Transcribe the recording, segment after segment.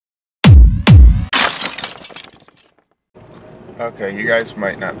Okay, you guys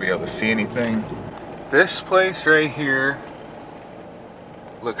might not be able to see anything. This place right here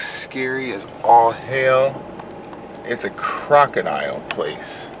looks scary as all hell. It's a crocodile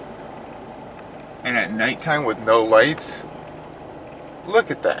place. And at nighttime with no lights,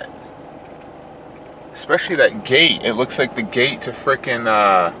 look at that. Especially that gate. It looks like the gate to frickin'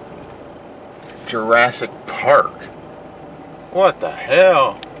 Jurassic Park. What the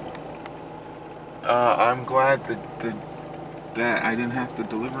hell? I'm glad that I didn't have to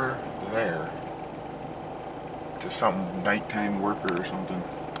deliver there to some nighttime worker or something.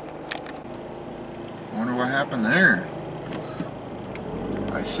 I wonder what happened there.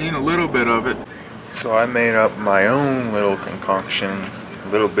 I seen a little bit of it. So I made up my own little concoction, a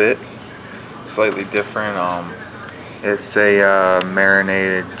little bit, slightly different. It's a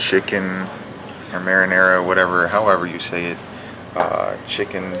marinated chicken or marinara, whatever, however you say it,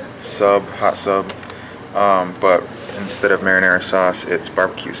 chicken sub, hot sub, but instead of marinara sauce, it's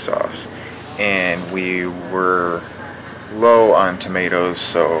barbecue sauce. And we were low on tomatoes,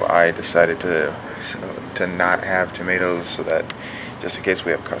 so I decided to not have tomatoes, so that just in case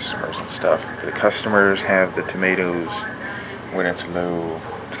we have customers and stuff. The customers have the tomatoes when it's low.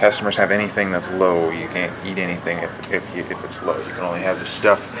 The customers have anything that's low. You can't eat anything if it's low. You can only have the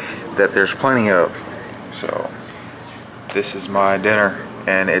stuff that there's plenty of. So this is my dinner,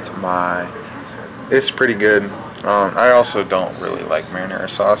 and it's pretty good. I also don't really like marinara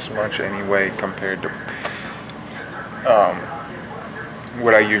sauce much anyway, compared to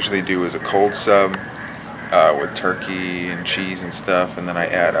what I usually do is a cold sub with turkey and cheese and stuff, and then I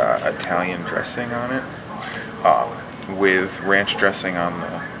add Italian dressing on it with ranch dressing on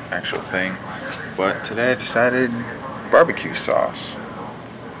the actual thing. But today I decided barbecue sauce.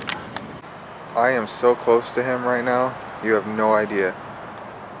 I am so close to him right now, you have no idea.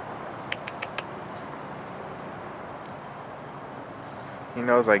 He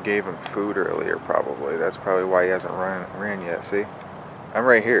knows I gave him food earlier, probably. That's probably why he hasn't ran yet, see? I'm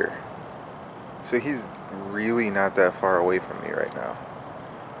right here. So he's really not that far away from me right now.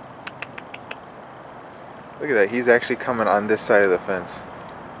 Look at that, he's actually coming on this side of the fence.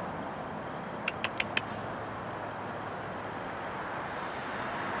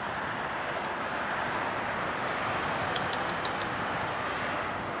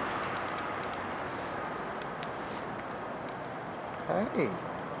 Hey.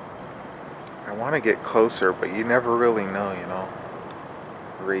 I want to get closer, but you never really know, you know.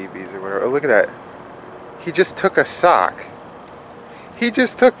 Rabies or whatever. Oh, look at that. He just took a sock. He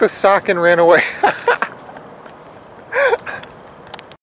just took the sock and ran away.